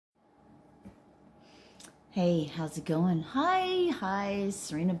Hey, how's it going? Hi,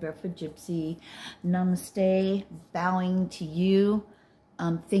 Sirena Barefoot Gypsy. Namaste, bowing to you.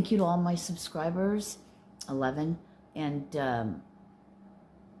 Thank you to all my subscribers, 11, and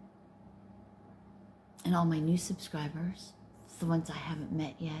all my new subscribers, the ones I haven't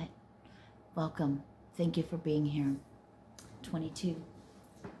met yet. Welcome. Thank you for being here. 22.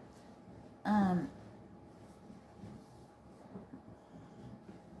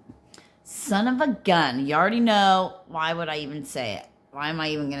 Son of a gun. You already know. Why would I even say it? Why am I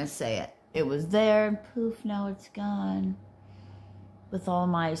even going to say it? It was there and poof, now it's gone. With all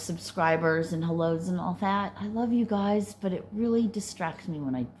my subscribers and hellos and all that. I love you guys, but it really distracts me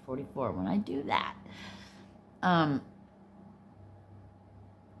when I do that.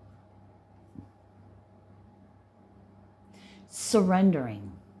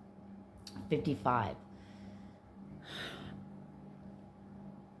 Surrendering. 55.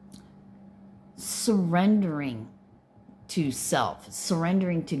 Surrendering to self,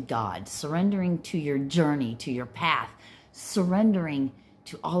 surrendering to God, surrendering to your journey, to your path, surrendering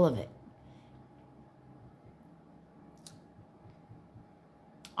to all of it.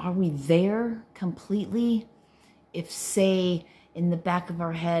 Are we there completely? If, say, in the back of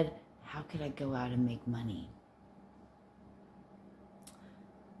our head, how could I go out and make money?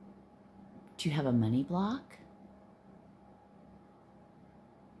 Do you have a money block?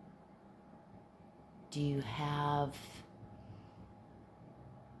 Do you have,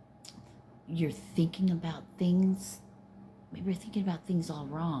 you're thinking about things, maybe you're thinking about things all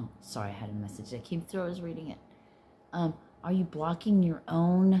wrong. Sorry, I had a message that came through, I was reading it. Are you blocking your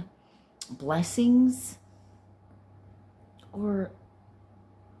own blessings? Or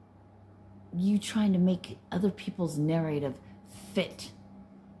you trying to make other people's narrative fit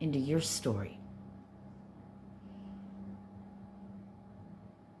into your story?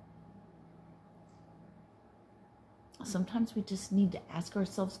 Sometimes we just need to ask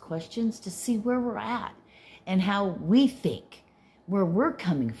ourselves questions to see where we're at and how we think, where we're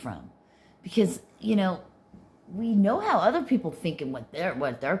coming from. Because, you know, we know how other people think and what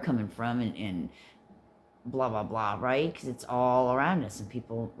they're coming from and blah, blah, blah, right? Because it's all around us. And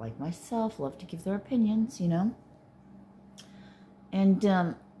people like myself love to give their opinions, you know. And,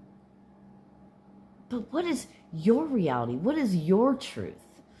 but what is your reality? What is your truth?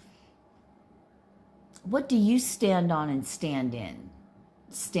 What do you stand on and stand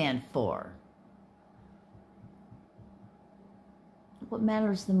for? What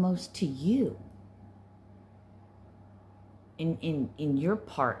matters the most to you in your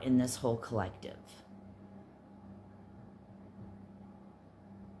part in this whole collective?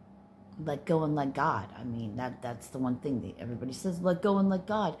 Let go and let God. I mean, that's the one thing that everybody says, let go and let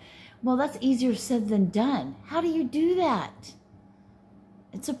God. Well, that's easier said than done. How do you do that?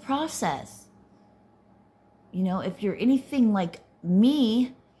 It's a process. You know, if you're anything like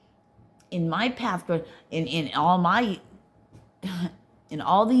me in my path, in all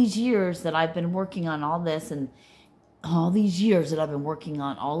these years that I've been working on all this, and all these years that I've been working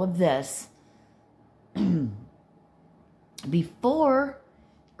on all of this,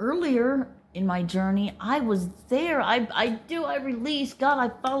 earlier in my journey, I was there. I release, God, I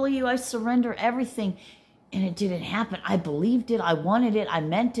follow you, I surrender everything. And it didn't happen. I believed it, I wanted it, I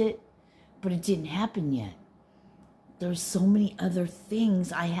meant it, but it didn't happen yet. There's so many other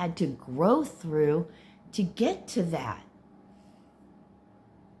things I had to grow through to get to that.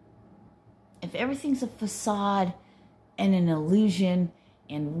 If everything's a facade and an illusion,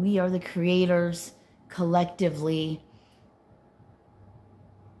 and we are the creators collectively,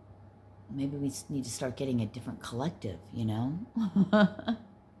 maybe we need to start getting a different collective, you know?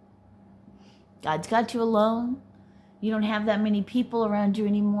 God's got you alone. You don't have that many people around you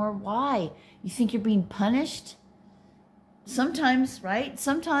anymore. Why? You think you're being punished? Sometimes, right?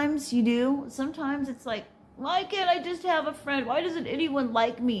 Sometimes you do. Sometimes it's like, why can't I just have a friend? Why doesn't anyone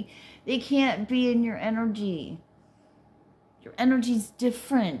like me? They can't be in your energy. Your energy's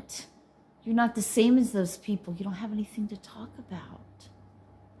different. You're not the same as those people. You don't have anything to talk about.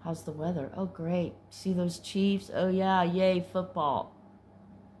 How's the weather? Oh, great. See those Chiefs? Oh, yeah. Yay, football.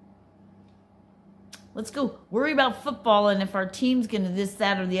 Let's go worry about football, and if our team's going to this,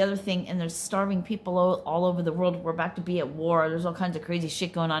 that, or the other thing, and there's starving people all over the world, we're about to be at war, there's all kinds of crazy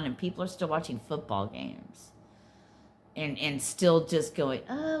shit going on, and people are still watching football games. And still just going,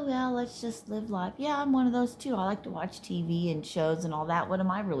 oh, well, let's just live life. Yeah, I'm one of those too. I like to watch TV and shows and all that. What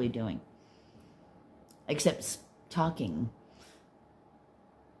am I really doing? Except talking.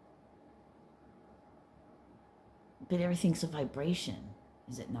 But everything's a vibration,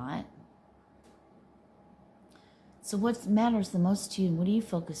 is it not? So what matters the most to you, and what do you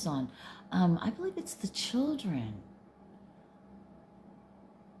focus on? I believe it's the children.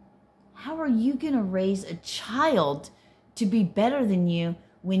 How are you going to raise a child to be better than you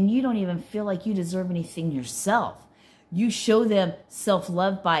when you don't even feel like you deserve anything yourself? You show them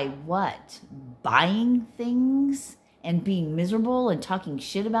self-love by what? Buying things and being miserable and talking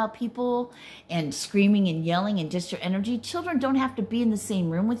shit about people and screaming and yelling and just your energy. Children don't have to be in the same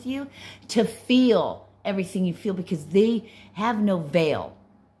room with you to feel everything you feel, because they have no veil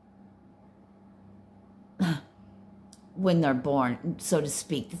when they're born, so to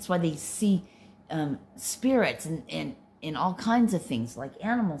speak. That's why they see spirits and all kinds of things like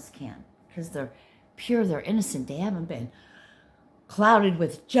animals can, because they're pure, they're innocent, they haven't been clouded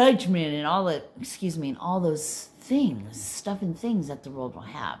with judgment and all that, and all those things, stuff and things that the world will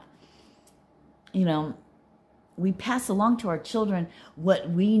have. You know, we pass along to our children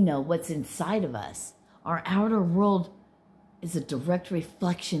what we know, what's inside of us. Our outer world is a direct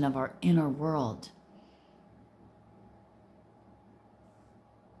reflection of our inner world.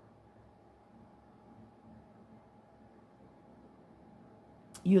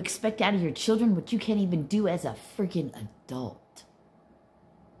 You expect out of your children what you can't even do as a freaking adult.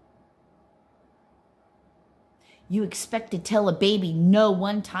 You expect to tell a baby no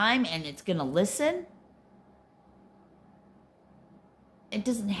one time and it's going to listen? It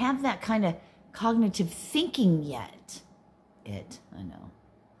doesn't have that kind of cognitive thinking yet. I know.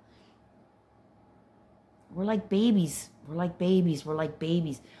 We're like babies. We're like babies. We're like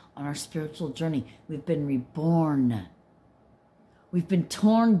babies on our spiritual journey. We've been reborn. We've been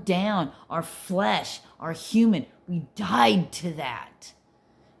torn down. Our flesh, our human, we died to that.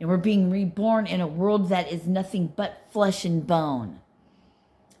 And we're being reborn in a world that is nothing but flesh and bone.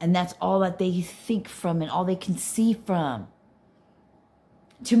 And that's all that they think from and all they can see from.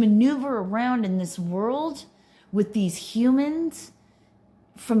 To maneuver around in this world with these humans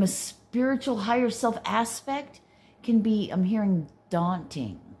from a spiritual higher self aspect can be, I'm hearing,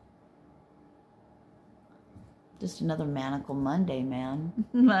 daunting. Just another Manacle Monday, man.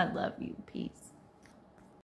 I love you. Peace.